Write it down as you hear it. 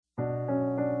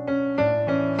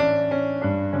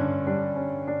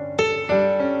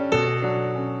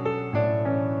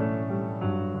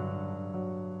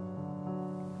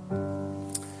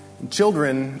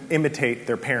children imitate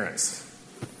their parents,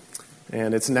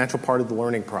 and it's a natural part of the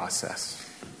learning process.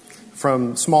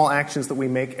 From small actions that we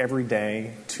make every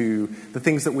day to the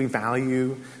things that we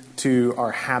value, to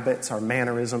our habits, our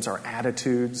mannerisms, our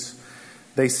attitudes,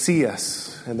 they see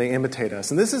us and they imitate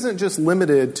us. And this isn't just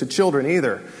limited to children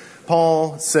either.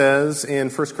 Paul says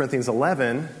in 1 Corinthians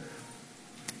 11,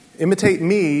 imitate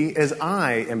me as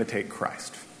I imitate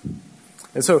Christ.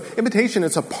 And so imitation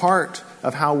is a part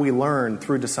of how we learn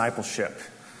through discipleship.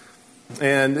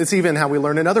 And it's even how we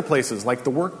learn in other places, like the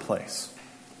workplace.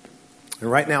 And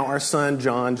right now, our son,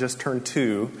 John, just turned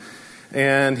 2,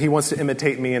 and he wants to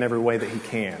imitate me in every way that he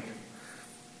can.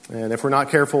 And if we're not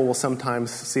careful, we'll sometimes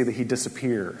see that he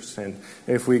disappears. And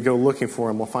if we go looking for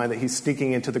him, we'll find that he's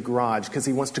sneaking into the garage because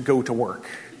he wants to go to work.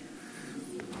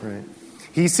 Right?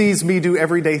 He sees me do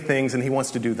everyday things, and he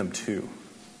wants to do them too.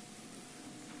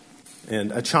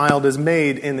 And a child is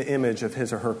made in the image of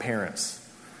his or her parents.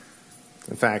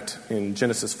 In fact, in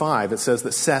Genesis 5, it says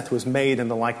that Seth was made in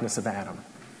the likeness of Adam.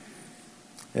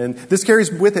 And this carries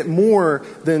with it more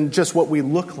than just what we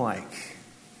look like.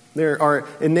 There are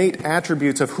innate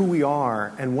attributes of who we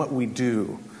are and what we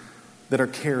do that are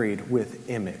carried with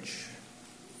image.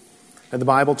 And the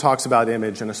Bible talks about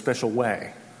image in a special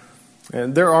way.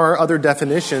 And there are other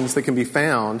definitions that can be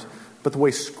found, but the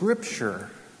way Scripture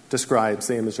describes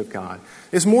the image of God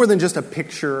is more than just a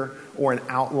picture or an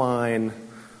outline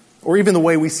or even the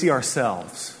way we see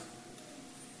ourselves.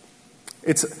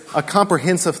 It's a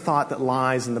comprehensive thought that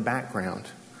lies in the background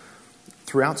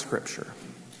throughout Scripture.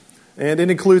 And it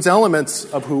includes elements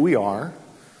of who we are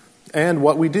and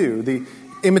what we do. The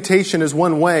imitation is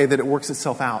one way that it works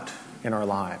itself out in our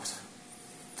lives.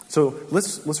 So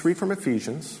let's read from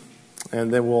Ephesians,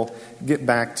 and then we'll get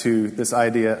back to this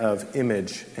idea of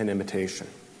image and imitation.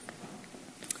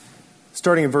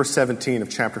 Starting in verse 17 of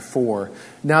chapter 4.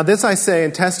 Now this I say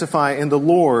and testify in the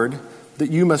Lord,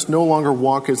 that you must no longer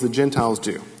walk as the Gentiles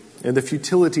do, in the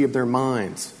futility of their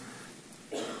minds.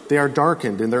 They are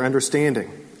darkened in their understanding,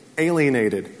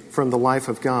 alienated from the life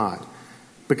of God,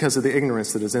 because of the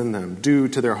ignorance that is in them, due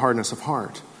to their hardness of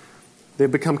heart. They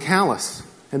have become callous,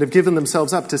 and have given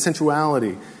themselves up to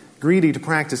sensuality, greedy to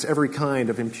practice every kind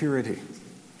of impurity.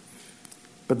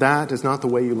 But that is not the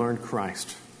way you learned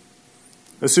Christ,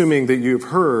 assuming that you have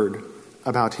heard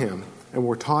about him and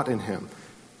were taught in him,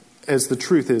 as the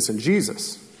truth is in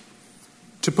Jesus,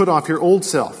 to put off your old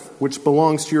self, which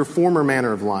belongs to your former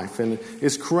manner of life and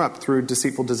is corrupt through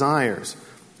deceitful desires,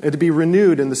 and to be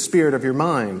renewed in the spirit of your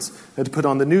minds, and to put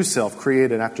on the new self,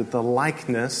 created after the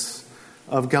likeness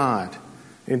of God,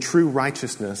 in true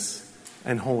righteousness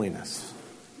and holiness.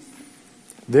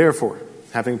 Therefore,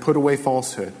 having put away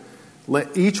falsehood,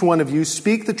 let each one of you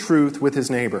speak the truth with his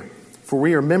neighbor, for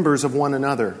we are members of one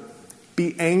another.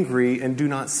 Be angry and do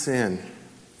not sin.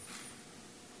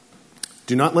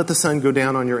 Do not let the sun go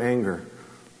down on your anger,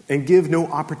 and give no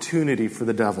opportunity for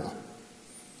the devil.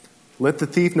 Let the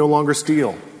thief no longer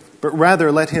steal, but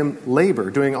rather let him labor,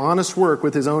 doing honest work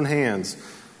with his own hands,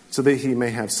 so that he may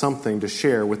have something to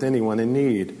share with anyone in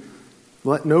need.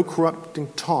 Let no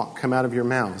corrupting talk come out of your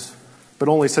mouths, but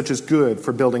only such as good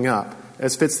for building up,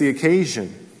 as fits the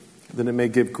occasion, that it may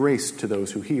give grace to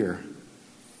those who hear.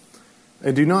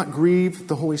 And do not grieve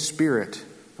the Holy Spirit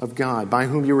of God, by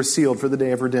whom you were sealed for the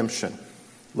day of redemption.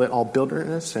 Let all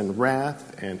bitterness and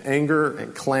wrath and anger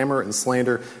and clamor and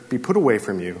slander be put away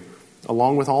from you,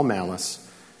 along with all malice.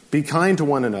 Be kind to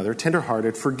one another,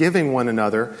 tenderhearted, forgiving one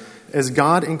another, as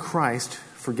God in Christ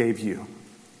forgave you.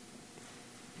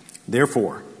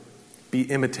 Therefore, be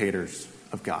imitators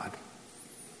of God,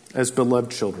 as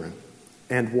beloved children,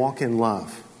 and walk in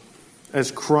love, as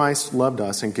Christ loved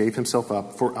us and gave himself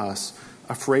up for us,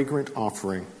 a fragrant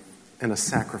offering and a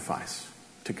sacrifice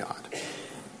to God.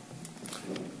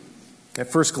 At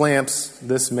first glance,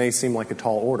 this may seem like a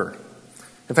tall order.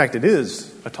 In fact, it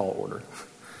is a tall order.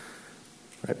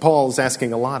 Right? Paul is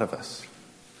asking a lot of us.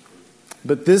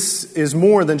 But this is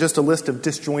more than just a list of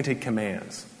disjointed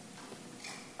commands.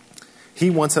 He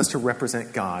wants us to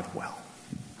represent God well.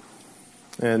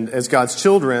 And as God's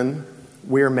children,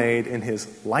 we're made in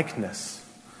his likeness.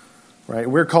 Right?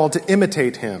 We're called to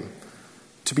imitate him,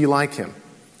 to be like him.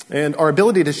 And our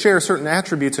ability to share certain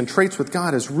attributes and traits with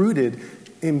God is rooted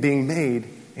in being made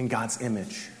in God's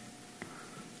image.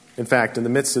 In fact, in the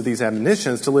midst of these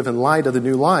admonitions to live in light of the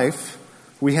new life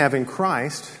we have in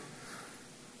Christ,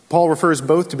 Paul refers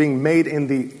both to being made in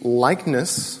the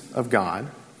likeness of God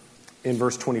in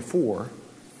verse 24,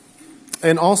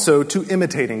 and also to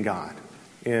imitating God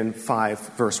in 5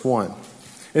 verse 1.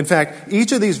 In fact,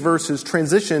 each of these verses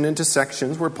transition into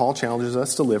sections where Paul challenges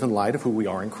us to live in light of who we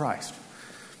are in Christ.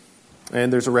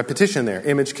 And there's a repetition there.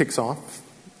 Image kicks off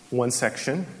one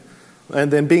section,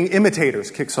 and then being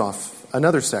imitators kicks off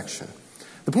another section.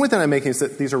 The point that I'm making is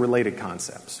that these are related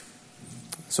concepts.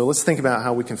 So let's think about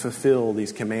how we can fulfill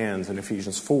these commands in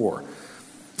Ephesians 4.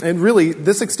 And really,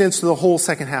 this extends to the whole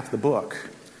second half of the book.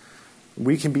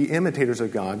 We can be imitators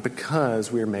of God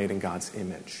because we are made in God's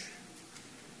image.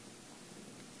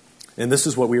 And this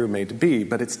is what we were made to be,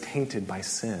 but it's tainted by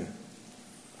sin.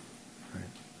 Right?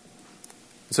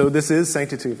 So this is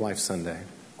Sanctity of Life Sunday.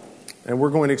 And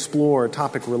we're going to explore a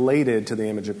topic related to the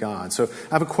image of God. So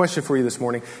I have a question for you this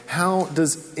morning. How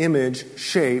does image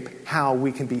shape how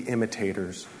we can be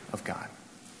imitators of God?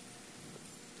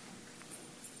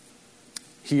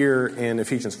 Here in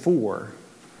Ephesians 4,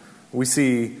 we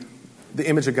see the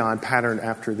image of God patterned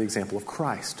after the example of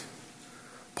Christ.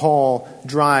 Paul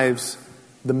drives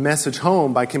the message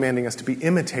home by commanding us to be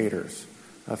imitators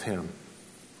of him.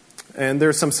 And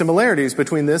there's some similarities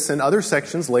between this and other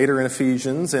sections later in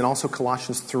Ephesians and also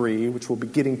Colossians 3, which we'll be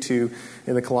getting to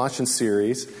in the Colossians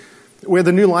series, where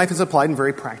the new life is applied in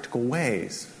very practical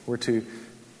ways. We're to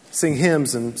sing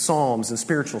hymns and psalms and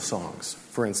spiritual songs,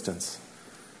 for instance.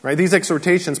 Right? These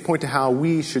exhortations point to how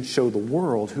we should show the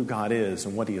world who God is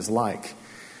and what he is like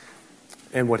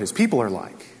and what his people are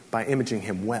like by imaging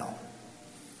him well.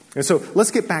 And so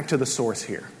let's get back to the source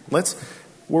here. What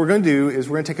we're going to do is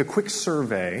we're going to take a quick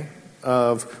survey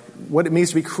of what it means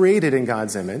to be created in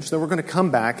God's image. Then we're going to come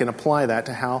back and apply that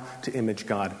to how to image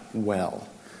God well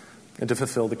and to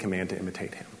fulfill the command to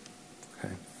imitate him.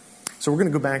 Okay? So we're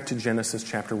going to go back to Genesis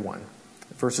chapter 1,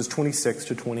 verses 26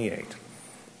 to 28,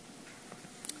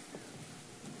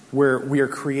 where we are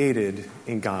created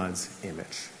in God's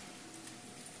image.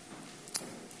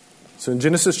 So in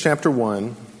Genesis chapter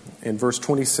 1, in verse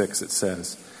 26, it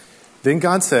says, "Then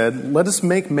God said, 'Let us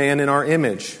make man in our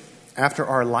image, after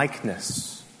our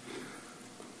likeness,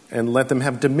 and let them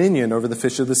have dominion over the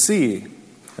fish of the sea,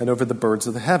 and over the birds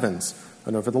of the heavens,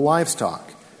 and over the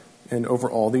livestock, and over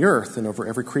all the earth, and over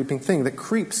every creeping thing that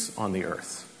creeps on the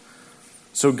earth.'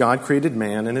 So God created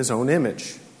man in his own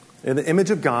image. In the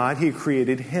image of God, he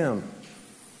created him.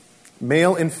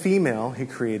 Male and female, he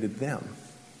created them.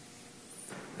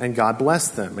 And God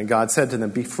blessed them, and God said to them,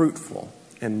 'Be fruitful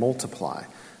and multiply,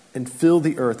 and fill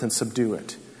the earth and subdue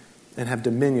it, and have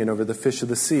dominion over the fish of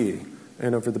the sea,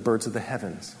 and over the birds of the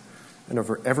heavens, and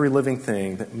over every living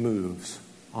thing that moves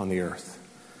on the earth.'"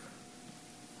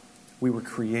 We were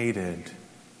created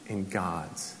in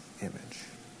God's image.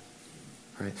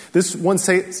 Right? This one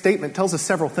statement tells us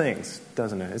several things,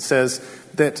 doesn't it? It says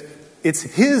that it's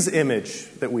his image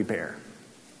that we bear.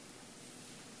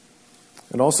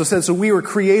 It also says that we were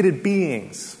created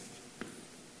beings,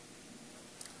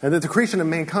 and that the creation of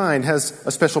mankind has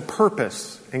a special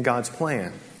purpose in God's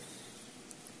plan.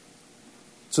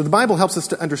 So the Bible helps us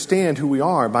to understand who we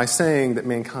are by saying that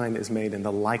mankind is made in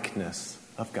the likeness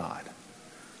of God.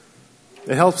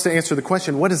 It helps to answer the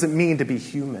question, what does it mean to be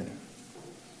human?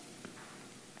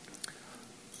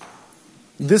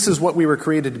 This is what we were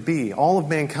created to be. All of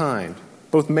mankind,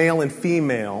 both male and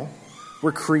female,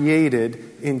 were created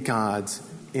in God's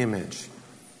image.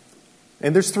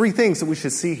 And there's three things that we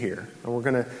should see here. And we're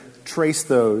going to trace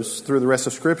those through the rest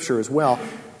of Scripture as well.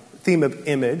 A theme of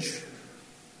image,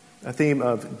 a theme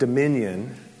of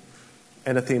dominion,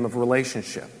 and a theme of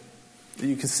relationship.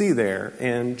 You can see there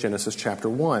in Genesis chapter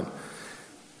 1.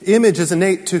 Image is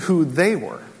innate to who they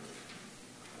were.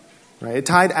 Right? It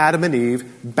tied Adam and Eve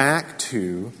back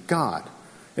to God.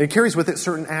 And it carries with it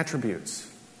certain attributes.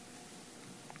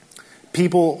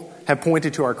 People have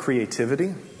pointed to our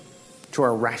creativity, to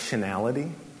our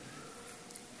rationality,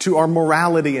 to our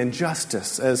morality and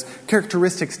justice as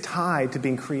characteristics tied to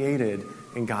being created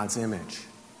in God's image.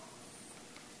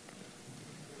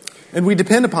 And we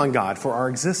depend upon God for our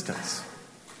existence.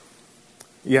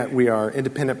 Yet we are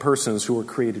independent persons who were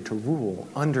created to rule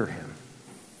under him.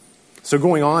 So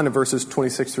going on in verses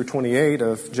 26 through 28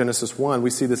 of Genesis 1, we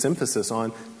see this emphasis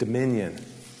on dominion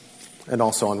and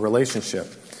also on relationship.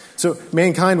 So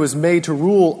mankind was made to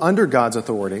rule under God's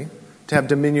authority, to have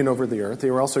dominion over the earth.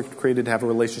 They were also created to have a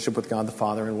relationship with God the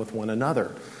Father and with one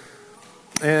another.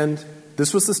 And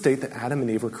this was the state that Adam and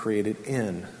Eve were created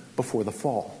in before the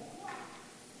fall.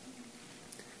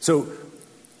 So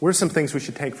what are some things we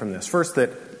should take from this? First,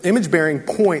 that image bearing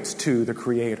points to the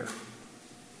Creator.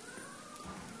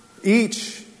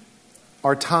 Each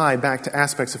are tied back to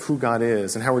aspects of who God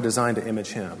is and how we're designed to image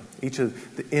him. Each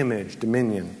of the image,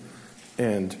 dominion,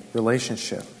 and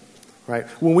relationship. Right?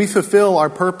 When we fulfill our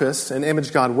purpose and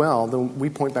image God well, then we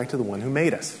point back to the one who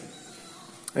made us.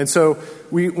 And so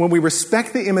when we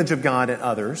respect the image of God in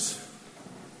others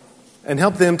and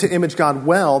help them to image God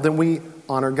well, then we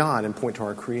honor God and point to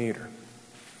our Creator.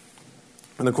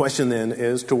 And the question then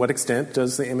is, to what extent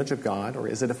does the image of God, or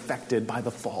is it affected by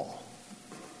the fall?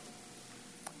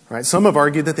 Right? Some have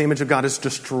argued that the image of God is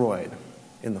destroyed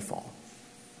in the fall.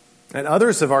 And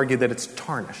others have argued that it's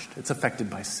tarnished. It's affected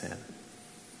by sin.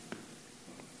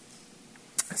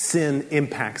 Sin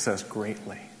impacts us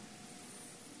greatly.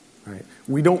 Right?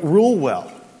 We don't rule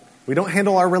well. We don't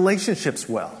handle our relationships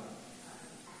well.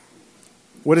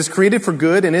 What is created for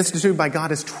good and instituted by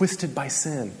God is twisted by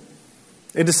sin.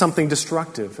 It is something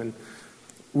destructive. And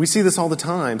we see this all the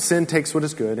time. Sin takes what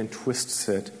is good and twists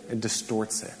it and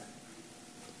distorts it.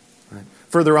 Right?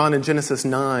 Further on in Genesis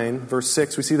 9, verse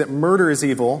 6, we see that murder is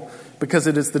evil because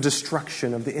it is the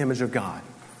destruction of the image of God.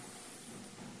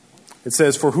 It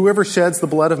says, "For whoever sheds the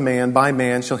blood of man, by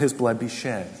man shall his blood be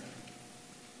shed.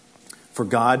 For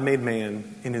God made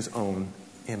man in his own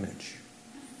image.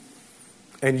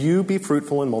 And you be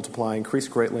fruitful and multiply, increase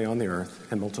greatly on the earth,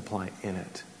 and multiply in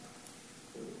it."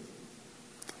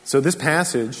 So this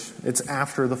passage, it's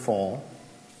after the fall.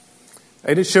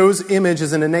 And it shows image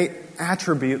as an innate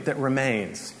attribute that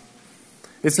remains.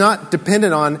 It's not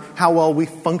dependent on how well we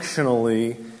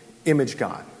functionally image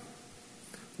God,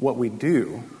 what we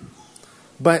do,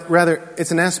 but rather it's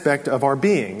an aspect of our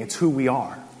being. It's who we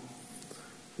are.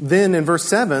 Then in verse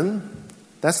 7,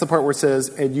 that's the part where it says,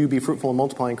 "And you be fruitful and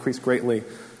multiply, increase greatly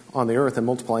on the earth and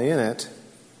multiply in it."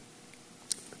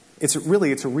 It's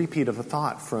a repeat of a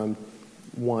thought from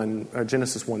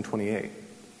Genesis 1:28.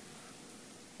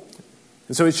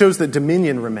 And so it shows that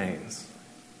dominion remains.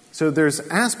 So there's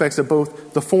aspects of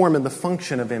both the form and the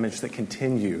function of image that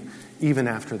continue even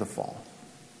after the fall.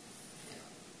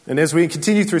 And as we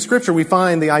continue through Scripture, we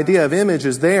find the idea of image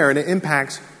is there, and it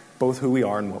impacts both who we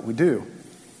are and what we do.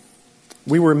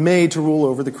 We were made to rule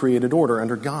over the created order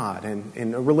under God and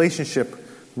in a relationship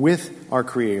with our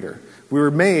Creator. We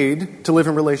were made to live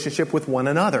in relationship with one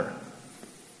another.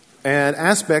 And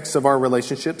aspects of our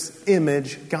relationships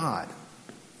image God.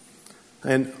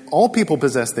 And all people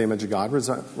possess the image of God,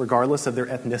 regardless of their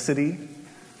ethnicity,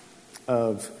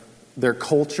 of their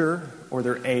culture or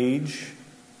their age,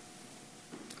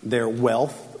 their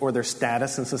wealth or their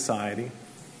status in society.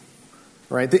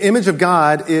 Right? The image of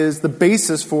God is the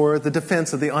basis for the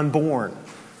defense of the unborn,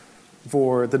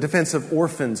 for the defense of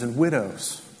orphans and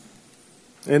widows.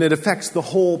 And it affects the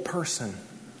whole person.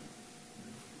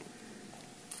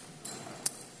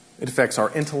 It affects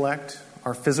our intellect,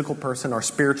 our physical person, our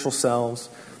spiritual selves.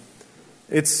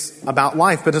 It's about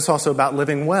life, but it's also about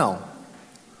living well.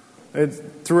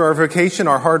 Through our vocation,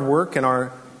 our hard work, and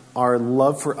our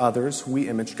love for others, we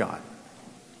image God.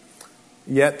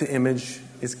 Yet the image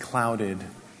is clouded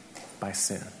by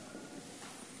sin.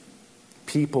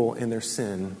 People in their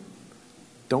sin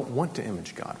don't want to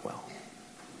image God well.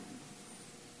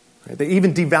 Right? They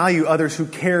even devalue others who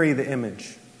carry the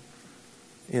image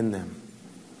in them.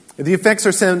 The effects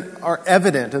of sin are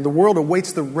evident, and the world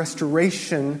awaits the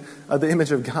restoration of the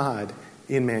image of God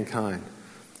in mankind.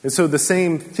 And so the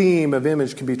same theme of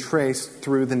image can be traced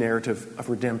through the narrative of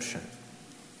redemption.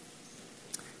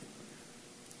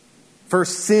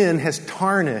 First, sin has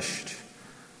tarnished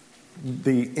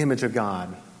the image of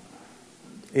God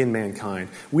in mankind.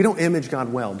 We don't image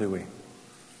God well, do we?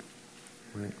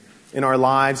 Right? In our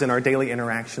lives, in our daily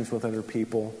interactions with other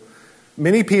people.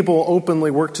 Many people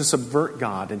openly work to subvert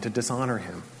God and to dishonor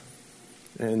Him.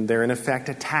 And they're in effect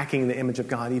attacking the image of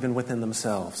God even within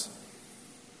themselves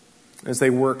as they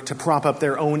work to prop up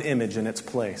their own image in its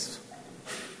place.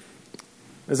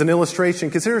 As an illustration,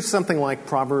 consider something like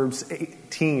Proverbs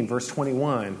 18, verse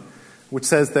 21, which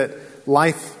says that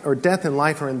life or death and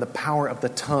life are in the power of the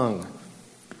tongue,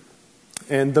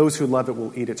 and those who love it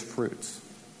will eat its fruits.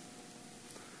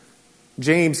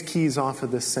 James keys off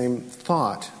of this same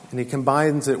thought, and he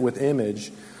combines it with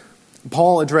image.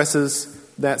 Paul addresses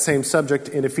that same subject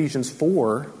in Ephesians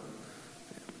 4.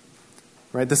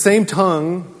 Right? The same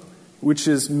tongue which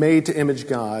is made to image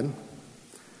God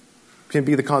can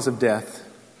be the cause of death.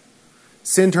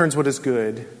 Sin turns what is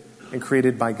good and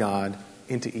created by God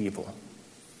into evil.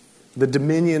 The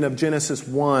dominion of Genesis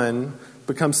 1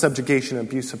 becomes subjugation,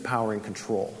 abuse of power, and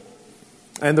control.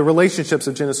 And the relationships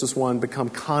of Genesis 1 become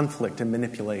conflict and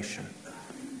manipulation.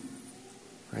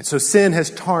 Right? So sin has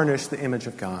tarnished the image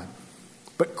of God.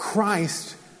 But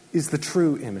Christ is the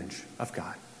true image of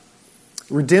God.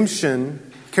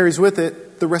 Redemption carries with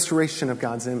it the restoration of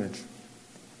God's image.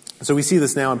 So we see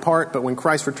this now in part, but when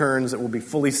Christ returns, it will be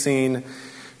fully seen.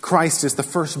 Christ is the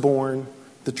firstborn,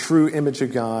 the true image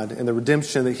of God, and the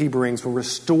redemption that He brings will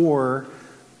restore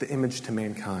the image to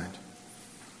mankind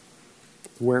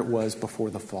where it was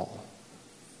before the fall.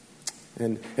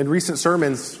 And in recent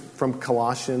sermons from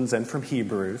Colossians and from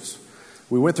Hebrews,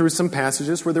 we went through some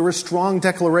passages where there were strong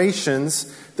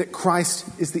declarations that Christ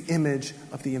is the image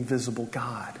of the invisible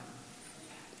God.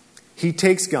 He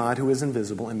takes God, who is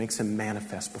invisible, and makes him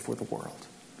manifest before the world.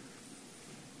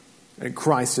 And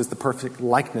Christ is the perfect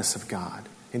likeness of God,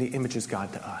 and he images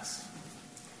God to us.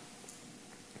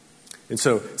 And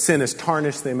so sin has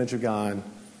tarnished the image of God.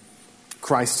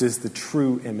 Christ is the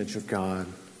true image of God.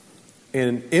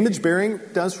 And image bearing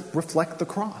does reflect the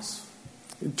cross.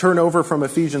 Turn over from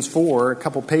Ephesians 4, a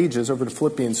couple pages, over to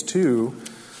Philippians 2.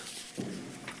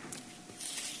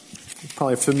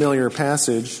 Probably a familiar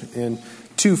passage in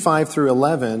 2:5 through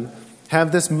 11.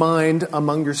 Have this mind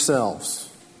among yourselves,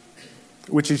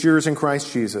 which is yours in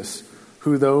Christ Jesus,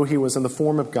 who, though he was in the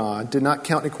form of God, did not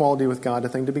count equality with God a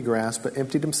thing to be grasped, but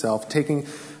emptied himself, taking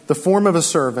the form of a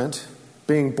servant,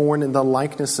 being born in the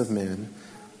likeness of men,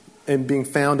 and being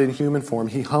found in human form,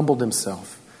 he humbled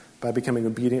himself by becoming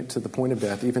obedient to the point of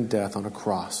death, even death on a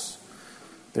cross.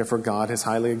 Therefore God has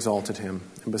highly exalted him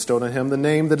and bestowed on him the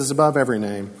name that is above every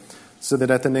name, so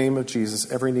that at the name of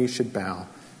Jesus every knee should bow,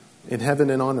 in heaven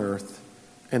and on earth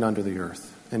and under the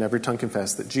earth, and every tongue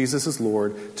confess that Jesus is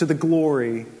Lord, to the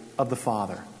glory of the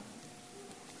Father.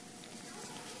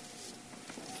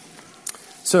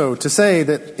 So, to say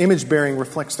that image bearing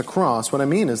reflects the cross, what I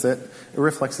mean is that it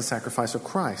reflects the sacrifice of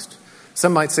Christ.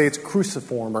 Some might say it's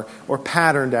cruciform or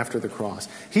patterned after the cross.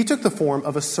 He took the form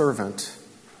of a servant,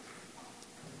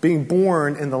 being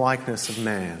born in the likeness of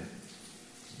man.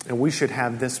 And we should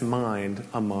have this mind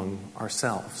among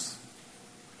ourselves.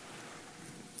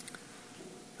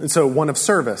 And so, one of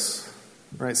service,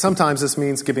 right? Sometimes this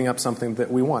means giving up something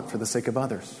that we want for the sake of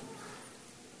others.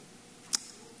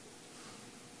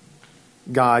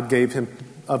 God gave him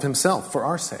of himself for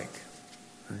our sake.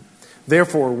 Right?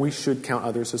 Therefore, we should count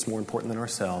others as more important than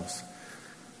ourselves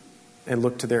and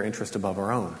look to their interest above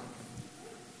our own.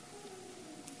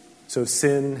 So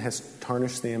sin has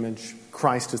tarnished the image.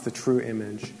 Christ is the true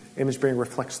image. Image bearing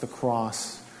reflects the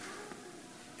cross.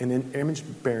 And image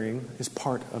bearing is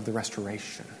part of the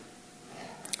restoration.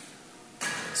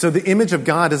 So the image of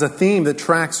God is a theme that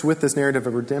tracks with this narrative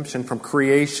of redemption, from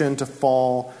creation to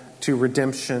fall to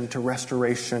redemption to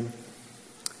restoration.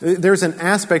 There's an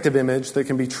aspect of image that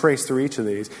can be traced through each of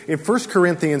these. In 1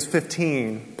 Corinthians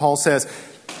 15, Paul says,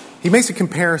 he makes a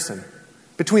comparison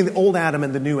between the old Adam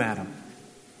and the new Adam.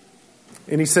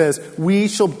 And he says, we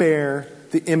shall bear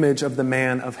the image of the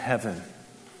man of heaven.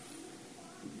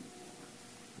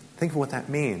 Think of what that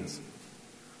means.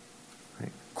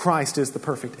 Right? Christ is the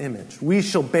perfect image. We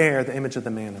shall bear the image of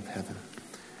the man of heaven.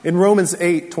 In Romans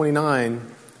 8:29,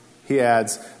 he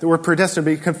adds that we're predestined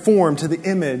to be conformed to the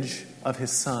image of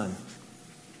his Son.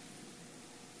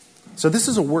 So this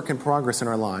is a work in progress in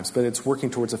our lives, but it's working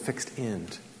towards a fixed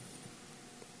end.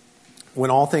 When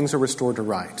all things are restored to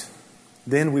right,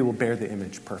 then we will bear the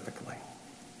image perfectly.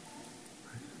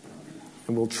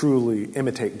 And we'll truly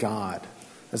imitate God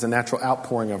as a natural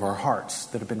outpouring of our hearts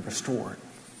that have been restored.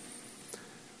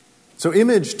 So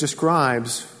image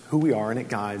describes who we are, and it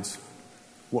guides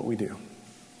what we do.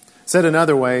 Said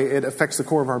another way, it affects the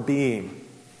core of our being.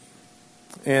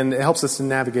 And it helps us to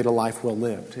navigate a life well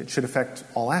lived. It should affect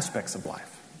all aspects of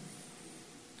life.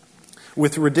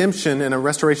 With redemption and a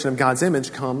restoration of God's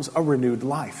image comes a renewed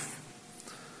life.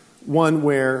 One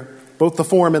where both the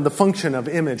form and the function of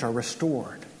image are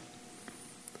restored.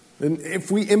 And if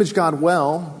we image God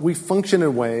well, we function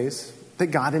in ways that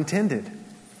God intended.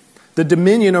 The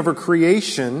dominion over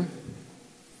creation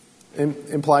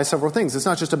implies several things. It's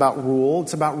not just about rule,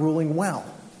 it's about ruling well.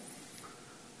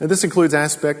 And this includes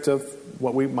aspect of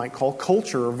what we might call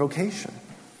culture or vocation.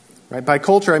 Right? By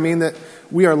culture, I mean that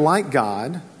we are like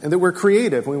God and that we're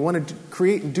creative. We want to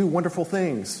create and do wonderful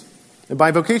things. And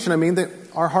by vocation, I mean that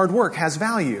our hard work has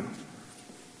value.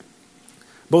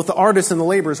 Both the artist and the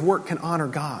laborer's work can honor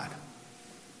God.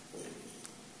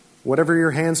 Whatever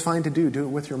your hands find to do it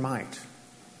with your might,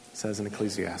 it says in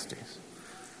Ecclesiastes.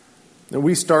 Now,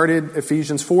 we started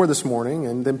Ephesians 4 this morning,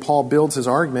 and then Paul builds his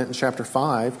argument in chapter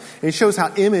 5. And he shows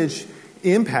how image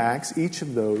impacts each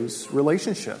of those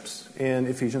relationships in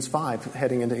Ephesians 5,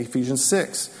 heading into Ephesians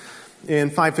 6. In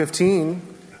 5:15,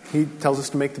 he tells us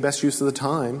to make the best use of the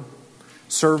time,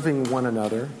 serving one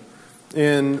another.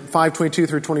 In 5:22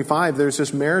 through 25, there's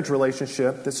this marriage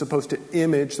relationship that's supposed to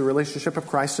image the relationship of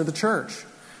Christ to the church,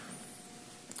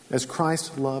 as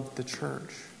Christ loved the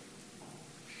church.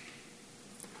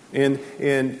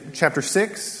 In chapter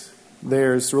 6,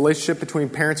 there's the relationship between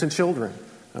parents and children,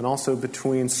 and also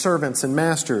between servants and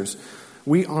masters.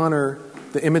 We honor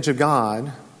the image of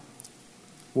God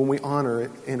when we honor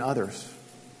it in others,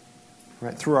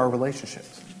 right, through our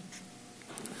relationships.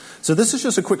 So this is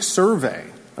just a quick survey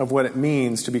of what it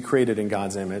means to be created in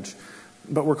God's image,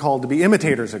 but we're called to be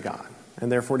imitators of God,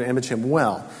 and therefore to image him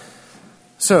well.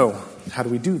 So, how do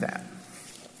we do that?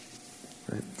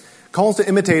 Right? Calls to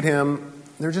imitate him,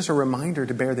 they're just a reminder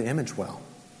to bear the image well.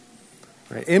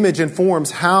 Right? Image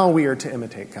informs how we are to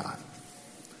imitate God.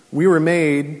 We were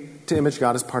made to image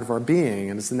God as part of our being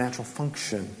and as the natural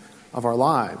function of our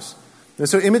lives. And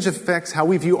so image affects how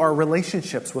we view our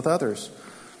relationships with others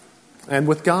and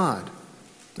with God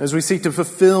as we seek to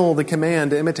fulfill the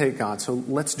command to imitate God. So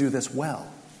let's do this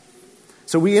well.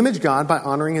 So we image God by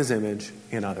honoring his image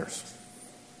in others.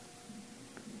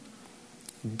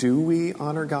 Do we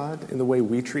honor God in the way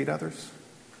we treat others?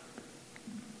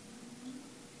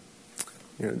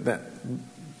 That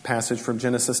passage from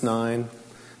Genesis 9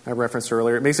 I referenced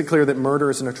earlier, it makes it clear that murder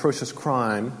is an atrocious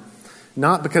crime,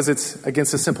 not because it's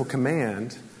against a simple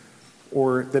command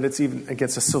or that it's even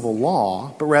against a civil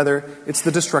law, but rather it's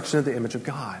the destruction of the image of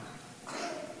God.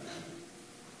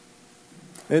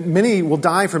 And many will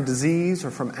die from disease or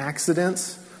from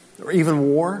accidents or even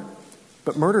war,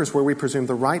 but murder is where we presume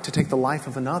the right to take the life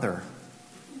of another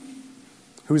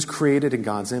who is created in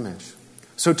God's image.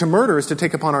 So to murder is to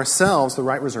take upon ourselves the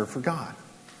right reserved for God.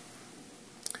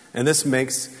 And this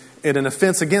makes it an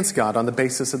offense against God on the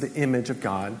basis of the image of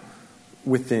God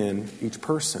within each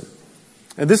person.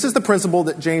 And this is the principle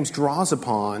that James draws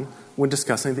upon when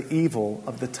discussing the evil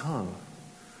of the tongue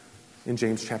in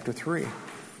James chapter 3.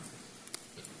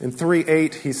 In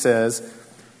 3:8 he says,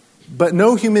 "But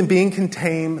no human being can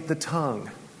tame the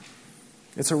tongue.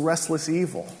 It's a restless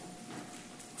evil,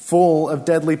 full of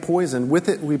deadly poison. With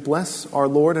it we bless our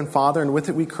Lord and Father, and with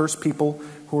it we curse people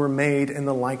who are made in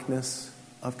the likeness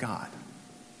of God."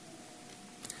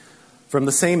 From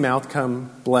the same mouth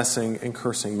come blessing and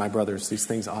cursing. My brothers, these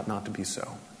things ought not to be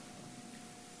so.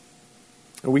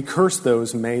 We curse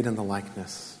those made in the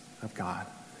likeness of God.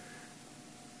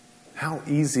 How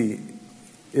easy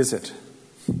is it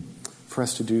for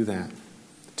us to do that?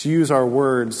 To use our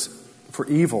words for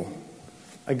evil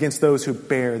against those who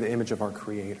bear the image of our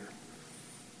Creator.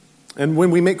 And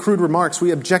when we make crude remarks,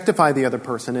 we objectify the other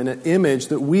person in an image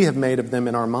that we have made of them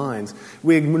in our minds.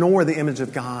 We ignore the image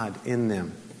of God in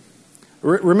them.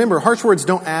 Remember, harsh words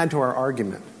don't add to our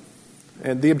argument.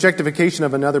 And the objectification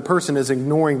of another person is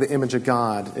ignoring the image of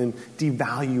God and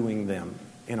devaluing them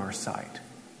in our sight.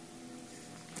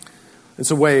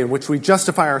 It's a way in which we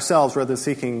justify ourselves rather than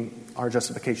seeking our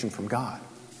justification from God.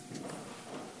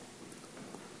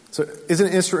 So isn't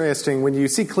it interesting when you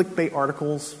see clickbait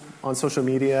articles on social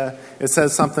media, it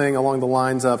says something along the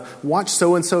lines of, watch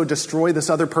so-and-so destroy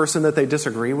this other person that they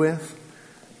disagree with?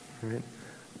 Right?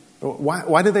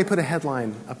 Why did they put a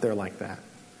headline up there like that?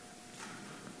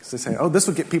 Because they say, oh, this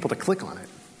would get people to click on it.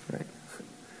 Right?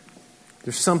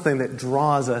 There's something that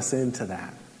draws us into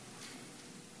that.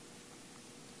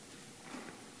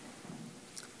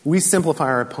 We simplify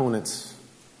our opponents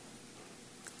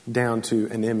down to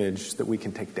an image that we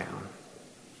can take down.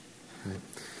 Right?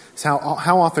 So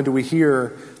how often do we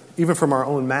hear, even from our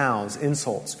own mouths,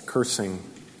 insults, cursing,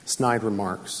 snide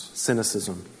remarks,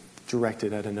 cynicism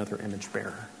directed at another image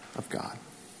bearer of God?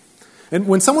 And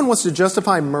when someone wants to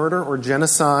justify murder or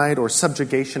genocide or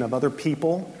subjugation of other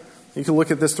people, you can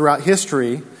look at this throughout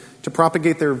history, to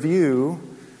propagate their view,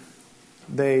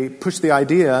 they push the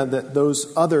idea that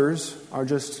those others are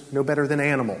just no better than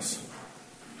animals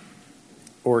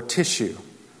or tissue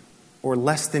or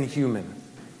less than human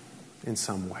in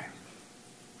some way.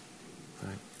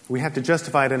 Right? We have to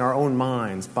justify it in our own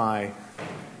minds by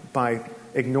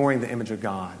ignoring the image of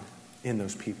God in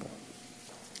those people.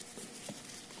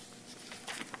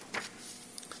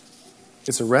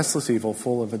 It's a restless evil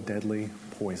full of a deadly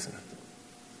poison.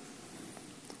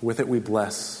 With it we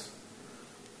bless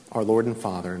our Lord and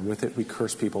Father, and with it we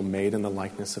curse people made in the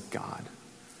likeness of God.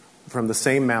 From the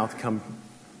same mouth come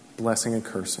blessing and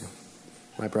cursing.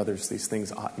 My brothers, these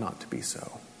things ought not to be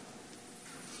so.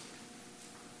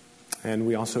 And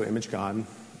we also image God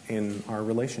in our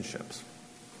relationships.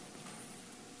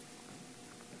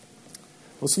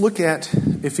 Let's look at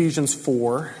Ephesians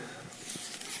 4.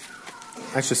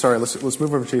 Actually, sorry, let's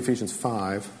move over to Ephesians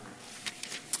 5.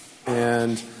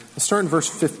 And let's start in verse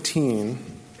 15.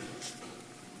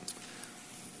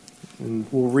 And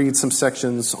we'll read some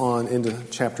sections on into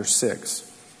chapter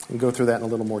 6 and go through that in a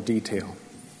little more detail.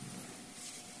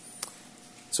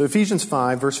 So Ephesians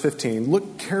 5, verse 15.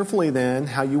 Look carefully then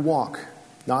how you walk,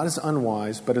 not as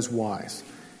unwise, but as wise,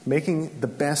 making the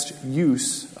best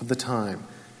use of the time,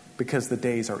 because the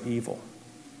days are evil.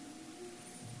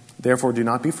 Therefore, do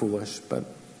not be foolish, but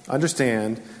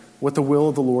understand what the will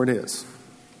of the Lord is.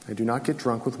 And do not get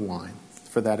drunk with wine,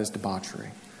 for that is debauchery,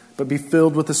 but be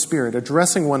filled with the Spirit,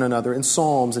 addressing one another in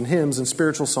psalms and hymns and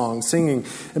spiritual songs, singing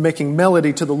and making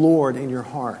melody to the Lord in your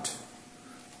heart.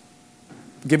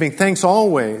 Giving thanks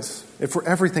always and for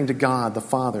everything to God the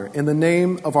Father, in the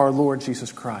name of our Lord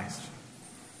Jesus Christ.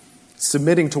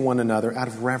 Submitting to one another out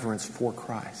of reverence for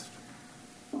Christ.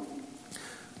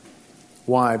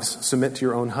 Wives, submit to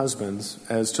your own husbands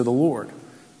as to the Lord.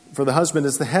 For the husband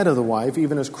is the head of the wife,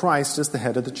 even as Christ is the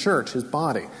head of the church, his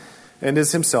body, and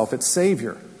is himself its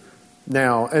Savior.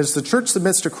 Now, as the church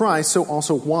submits to Christ, so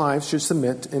also wives should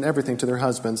submit in everything to their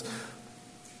husbands.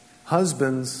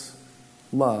 Husbands,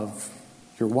 love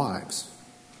your wives,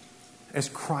 as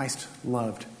Christ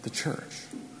loved the church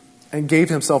and gave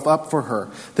himself up for her,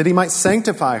 that he might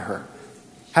sanctify her,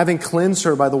 having cleansed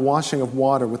her by the washing of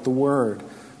water with the word,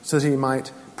 so that he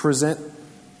might present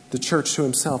the church to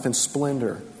himself in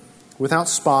splendor, without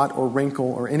spot or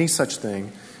wrinkle or any such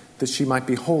thing, that she might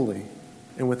be holy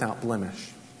and without blemish.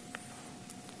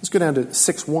 Let's go down to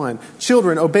 6:1.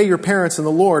 Children, obey your parents in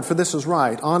the Lord, for this is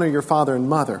right. Honor your father and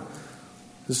mother.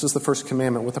 This is the first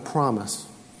commandment with a promise,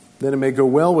 that it may go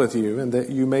well with you and that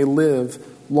you may live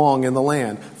long in the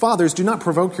land. Fathers, do not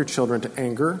provoke your children to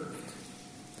anger,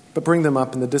 but bring them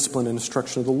up in the discipline and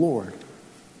instruction of the Lord.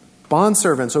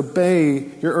 Bondservants, obey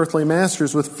your earthly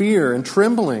masters with fear and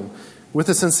trembling, with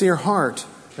a sincere heart,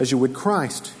 as you would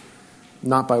Christ,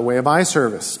 not by way of eye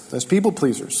service, as people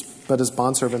pleasers, but as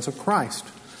bondservants of Christ,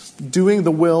 doing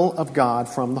the will of God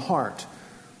from the heart,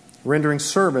 rendering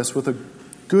service with a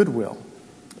good will,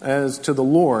 as to the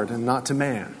Lord and not to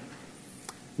man,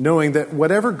 knowing that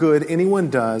whatever good anyone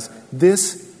does,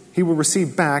 this he will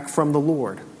receive back from the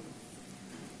Lord,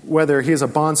 whether he is a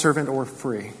bondservant or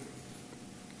free.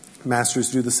 Masters,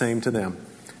 do the same to them,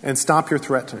 and stop your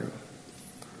threatening,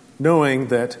 knowing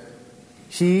that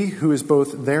he who is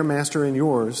both their master and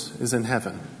yours is in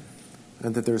heaven,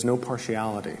 and that there is no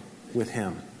partiality with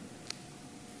him.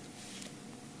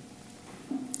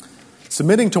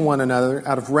 Submitting to one another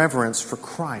out of reverence for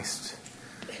Christ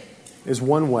is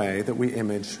one way that we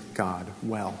image God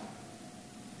well.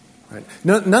 Right?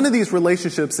 None of these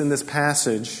relationships in this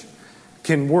passage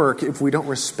can work if we don't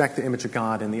respect the image of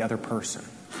God in the other person.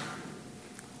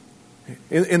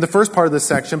 In the first part of this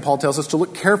section, Paul tells us to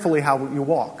look carefully how you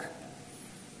walk,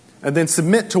 and then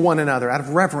submit to one another out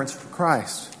of reverence for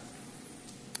Christ.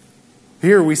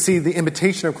 Here we see the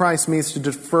imitation of Christ means to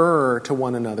defer to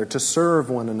one another, to serve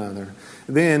one another.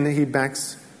 Then he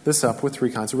backs this up with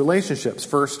three kinds of relationships.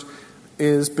 First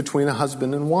is between a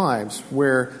husband and wives,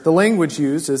 where the language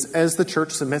used is as the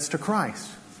church submits to Christ.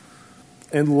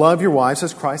 And love your wives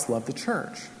as Christ loved the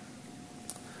church.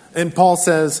 And Paul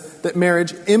says that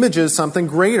marriage images something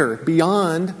greater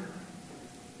beyond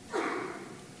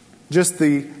just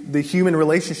the human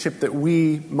relationship that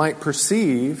we might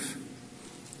perceive.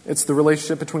 It's the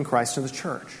relationship between Christ and the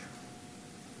church.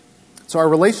 So our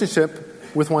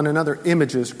relationship with one another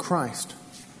images Christ.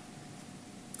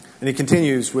 And he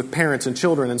continues with parents and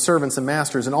children and servants and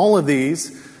masters. And all of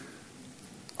these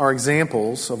are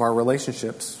examples of our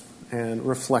relationships and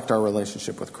reflect our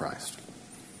relationship with Christ.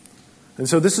 And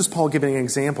so this is Paul giving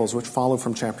examples which follow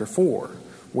from chapter 4,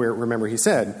 where, remember, he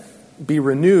said, be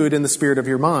renewed in the spirit of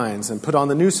your minds and put on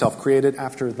the new self, created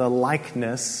after the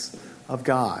likeness of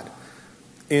God,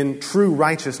 in true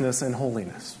righteousness and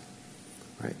holiness.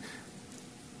 Right?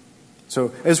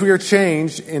 So as we are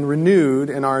changed and renewed,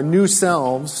 and our new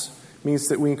selves means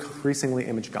that we increasingly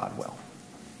image God well.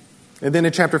 And then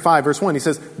in chapter 5, verse 1, he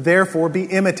says, therefore be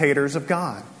imitators of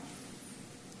God.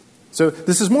 So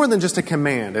this is more than just a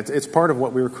command. It's part of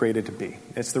what we were created to be.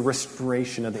 It's the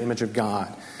restoration of the image of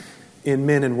God in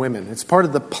men and women. It's part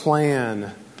of the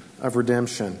plan of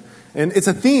redemption. And it's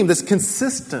a theme that's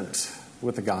consistent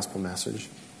with the gospel message.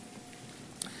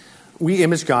 We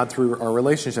image God through our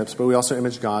relationships, but we also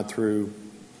image God through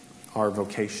our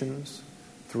vocations,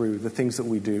 through the things that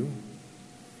we do,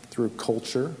 through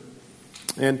culture.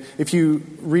 And if you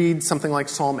read something like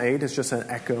Psalm 8, it's just an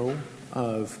echo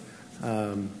of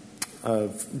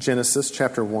Genesis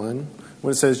chapter 1,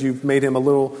 when it says you've made him a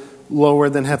little lower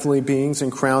than heavenly beings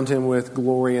and crowned him with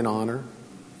glory and honor.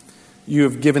 You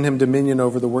have given him dominion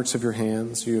over the works of your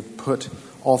hands. You have put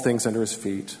all things under his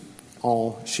feet,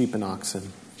 all sheep and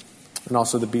oxen, and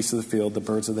also the beasts of the field, the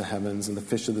birds of the heavens, and the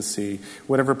fish of the sea,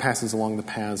 whatever passes along the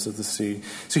paths of the sea.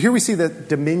 So here we see that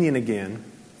dominion again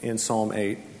in Psalm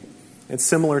 8. It's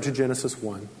similar to Genesis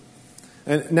 1.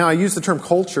 And now I use the term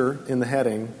culture in the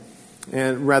heading,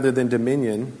 and rather than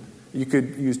dominion, you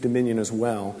could use dominion as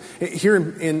well. Here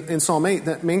in Psalm 8,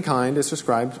 that mankind is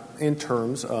described in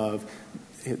terms of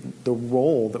the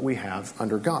role that we have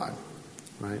under God.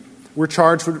 Right? We're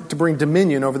charged to bring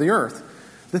dominion over the earth.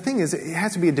 The thing is, it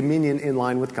has to be a dominion in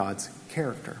line with God's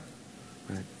character.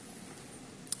 Right?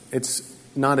 It's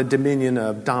not a dominion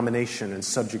of domination and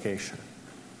subjugation.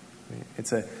 Right?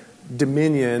 It's a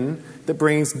dominion that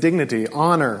brings dignity,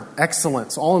 honor,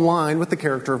 excellence, all in line with the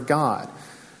character of God.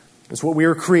 It's what we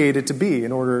are created to be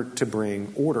in order to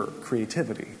bring order,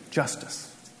 creativity,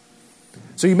 justice.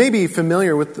 So you may be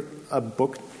familiar with a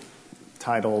book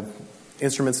titled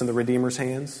Instruments in the Redeemer's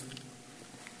Hands.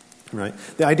 Right?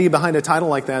 The idea behind a title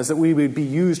like that is that we would be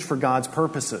used for God's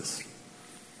purposes.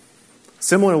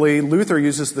 Similarly, Luther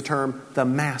uses the term the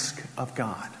mask of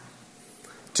God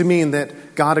to mean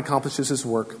that God accomplishes his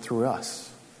work through us.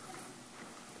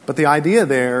 But the idea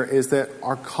there is that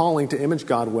our calling to image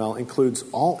God well includes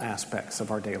all aspects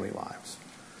of our daily lives.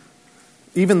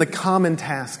 Even the common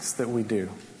tasks that we do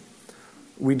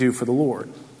for the Lord.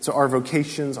 So our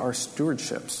vocations are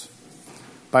stewardships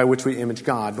by which we image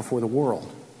God before the world.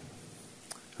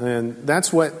 And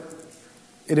that's what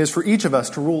it is for each of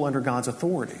us to rule under God's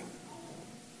authority.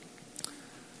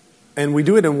 And we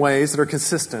do it in ways that are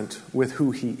consistent with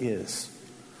who he is.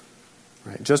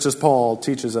 Right? Just as Paul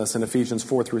teaches us in Ephesians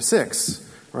 4-6,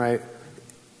 right?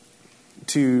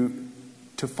 To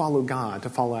follow God, to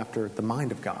follow after the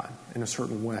mind of God in a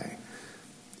certain way.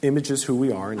 Image is who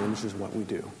we are and image is what we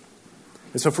do.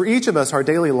 And so for each of us, our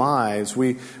daily lives,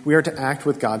 we are to act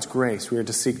with God's grace. We are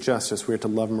to seek justice. We are to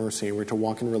love mercy. We are to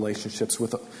walk in relationship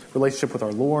with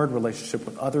our Lord, relationship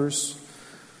with others.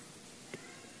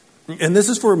 And this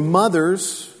is for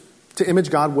mothers to image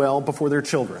God well before their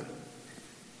children.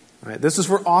 Right? This is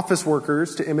for office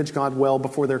workers to image God well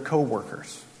before their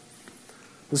co-workers.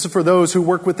 This is for those who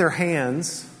work with their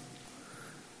hands,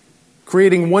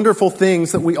 creating wonderful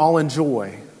things that we all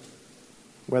enjoy,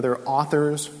 whether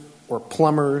authors or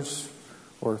plumbers,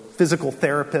 or physical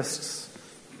therapists,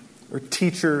 or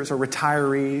teachers, or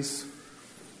retirees.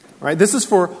 Right? This is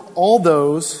for all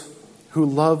those who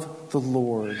love the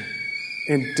Lord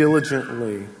and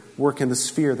diligently work in the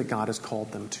sphere that God has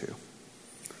called them to.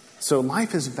 So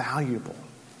life is valuable.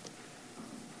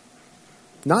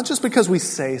 Not just because we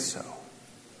say so,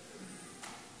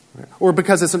 right? Or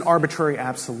because it's an arbitrary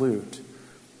absolute.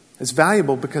 It's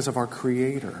valuable because of our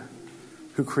Creator,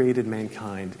 who created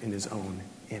mankind in his own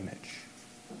image.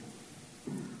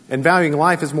 And valuing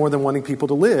life is more than wanting people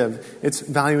to live. It's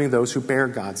valuing those who bear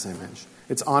God's image.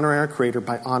 It's honoring our Creator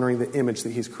by honoring the image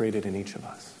that he's created in each of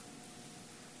us.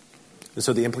 And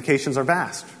so the implications are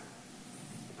vast.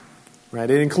 Right?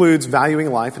 It includes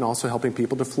valuing life and also helping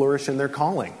people to flourish in their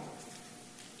calling.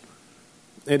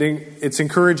 It's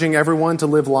encouraging everyone to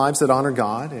live lives that honor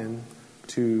God and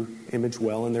to image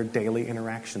well in their daily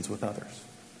interactions with others.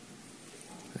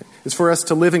 It's for us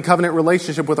to live in covenant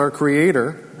relationship with our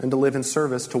Creator and to live in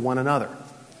service to one another.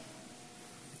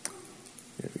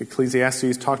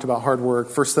 Ecclesiastes talked about hard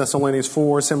work. 1 Thessalonians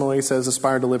 4 similarly says,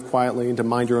 aspire to live quietly and to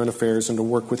mind your own affairs and to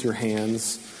work with your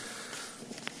hands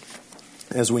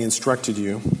as we instructed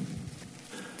you.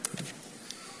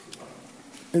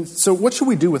 And so what should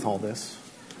we do with all this?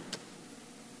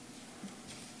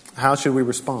 How should we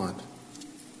respond?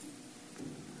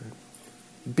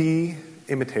 Be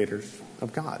imitators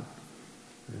of God.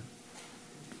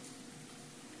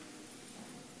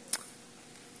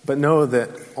 But know that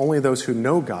only those who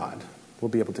know God will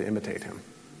be able to imitate him.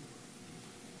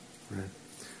 Right?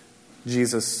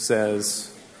 Jesus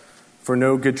says, for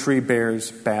no good tree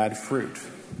bears bad fruit.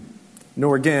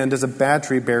 Nor again does a bad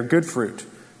tree bear good fruit,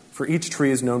 for each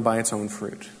tree is known by its own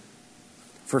fruit.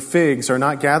 For figs are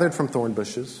not gathered from thorn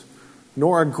bushes,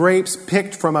 nor are grapes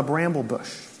picked from a bramble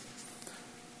bush.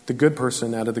 The good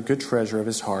person out of the good treasure of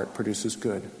his heart produces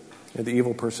good, and the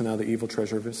evil person out of the evil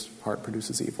treasure of his heart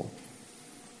produces evil.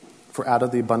 For out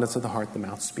of the abundance of the heart the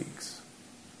mouth speaks.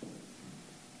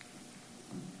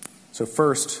 So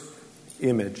first,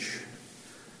 image.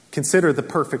 Consider the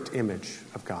perfect image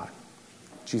of God,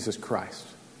 Jesus Christ.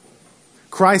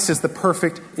 Christ is the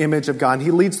perfect image of God, and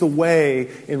he leads the way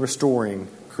in restoring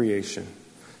creation.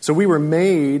 So we were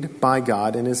made by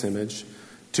God in his image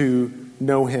to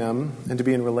know him and to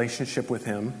be in relationship with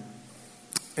him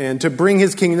and to bring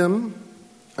his kingdom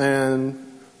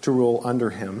and to rule under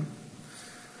him.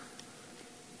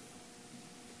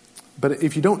 But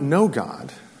if you don't know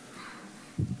God,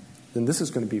 then this is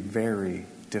going to be very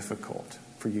difficult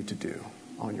for you to do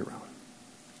on your own.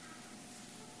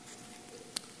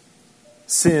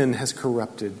 Sin has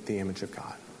corrupted the image of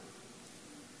God.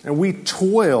 And we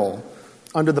toil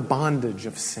under the bondage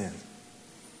of sin.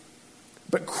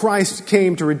 But Christ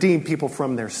came to redeem people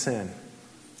from their sin.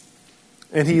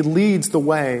 And he leads the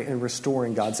way in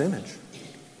restoring God's image.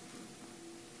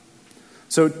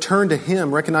 So turn to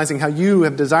Him, recognizing how you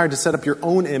have desired to set up your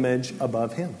own image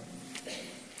above Him,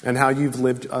 and how you've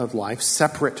lived a life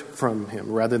separate from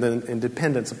Him rather than in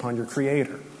dependence upon your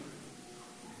Creator.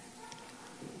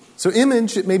 So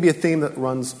image, it may be a theme that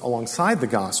runs alongside the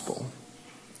gospel.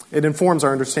 It informs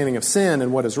our understanding of sin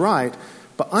and what is right,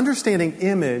 but understanding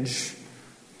image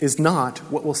is not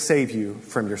what will save you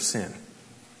from your sin.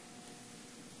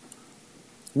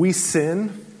 We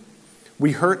sin,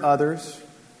 we hurt others,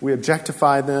 we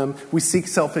objectify them, we seek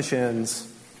selfish ends,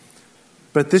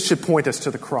 but this should point us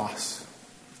to the cross.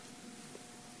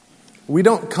 We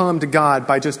don't come to God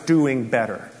by just doing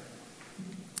better.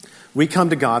 We come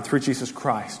to God through Jesus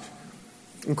Christ.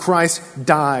 And Christ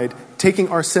died, taking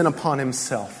our sin upon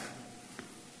Himself.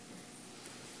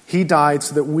 He died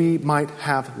so that we might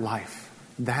have life.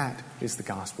 That is the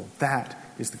gospel. That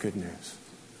is the good news.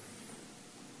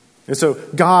 And so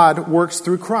God works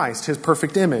through Christ, His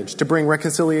perfect image, to bring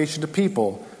reconciliation to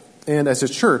people. And as a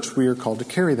church, we are called to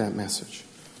carry that message.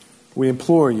 We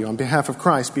implore you, on behalf of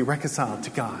Christ, be reconciled to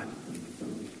God.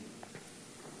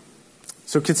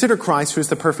 So consider Christ, who is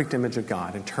the perfect image of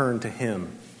God, and turn to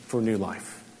Him for new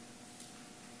life.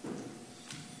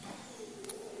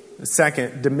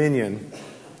 Second, dominion.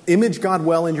 Image God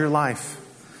well in your life.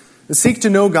 Seek to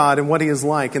know God and what He is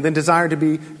like, and then desire to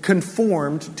be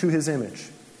conformed to His image.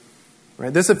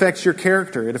 Right? This affects your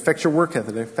character. It affects your work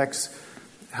ethic. It affects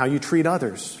how you treat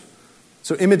others.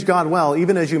 So image God well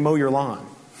even as you mow your lawn.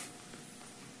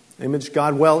 Image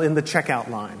God well in the checkout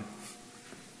line.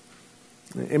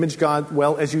 Image God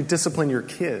well as you discipline your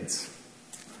kids.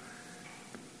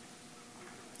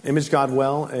 Image God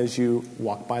well as you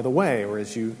walk by the way or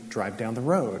as you drive down the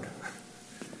road.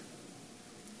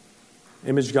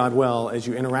 Image God well as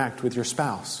you interact with your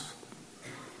spouse.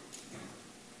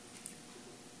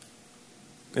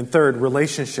 And third,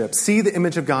 relationships. See the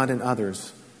image of God in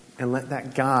others and let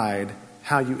that guide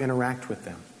how you interact with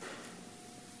them.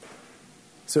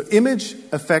 So image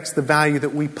affects the value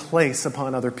that we place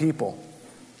upon other people.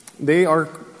 They are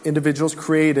individuals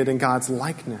created in God's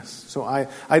likeness. So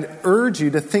I'd urge you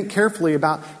to think carefully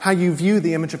about how you view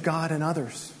the image of God in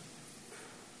others.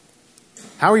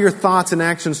 How are your thoughts and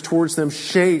actions towards them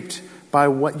shaped by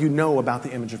what you know about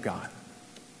the image of God?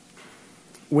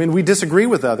 When we disagree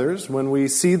with others, when we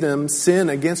see them sin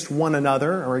against one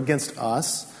another or against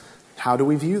us, how do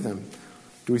we view them?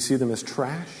 Do we see them as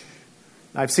trash?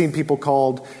 I've seen people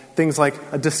called things like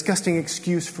a disgusting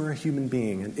excuse for a human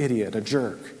being, an idiot, a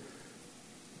jerk.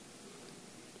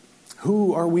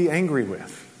 Who are we angry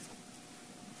with?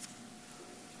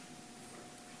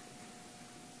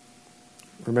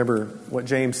 Remember what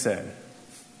James said.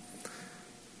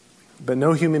 But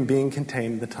no human being can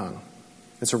tame the tongue.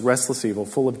 It's a restless evil,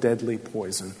 full of deadly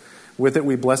poison. With it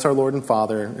we bless our Lord and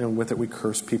Father, and with it we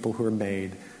curse people who are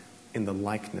made in the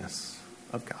likeness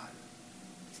of God.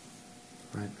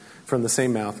 Right? From the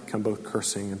same mouth come both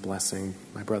cursing and blessing.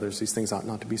 My brothers, these things ought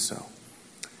not to be so.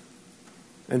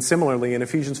 And similarly in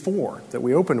Ephesians 4 that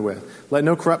we opened with, let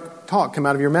no corrupt talk come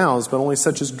out of your mouths, but only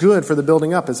such as good for the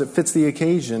building up as it fits the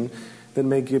occasion, that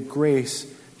may give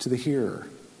grace to the hearer.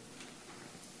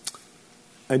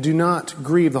 And do not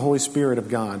grieve the Holy Spirit of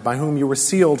God, by whom you were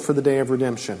sealed for the day of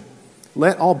redemption.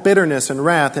 Let all bitterness and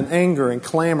wrath and anger and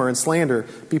clamor and slander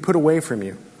be put away from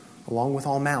you, along with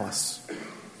all malice.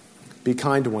 Be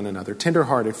kind to one another,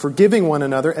 tenderhearted, forgiving one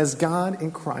another as God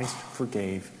in Christ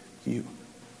forgave you.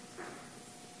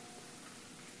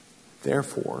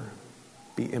 Therefore,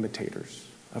 be imitators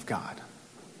of God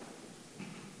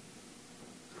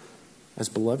as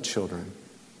beloved children,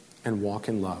 and walk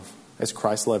in love as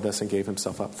Christ loved us and gave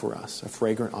Himself up for us, a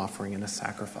fragrant offering and a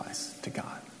sacrifice to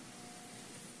God.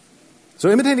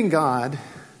 So imitating God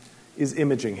is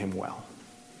imaging Him well.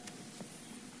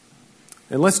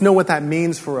 And let's know what that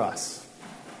means for us.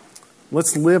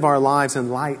 Let's live our lives in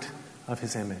light of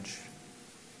His image.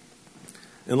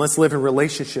 And let's live in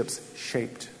relationships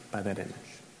shaped by that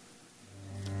image.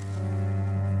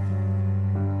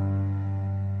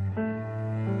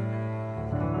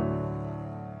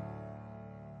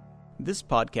 This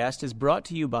podcast is brought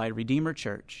to you by Redeemer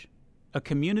Church, a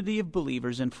community of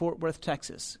believers in Fort Worth,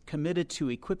 Texas, committed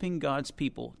to equipping God's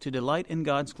people to delight in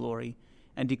God's glory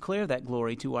and declare that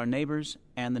glory to our neighbors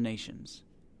and the nations.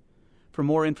 For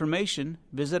more information,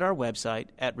 visit our website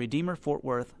at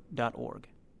redeemerfortworth.org.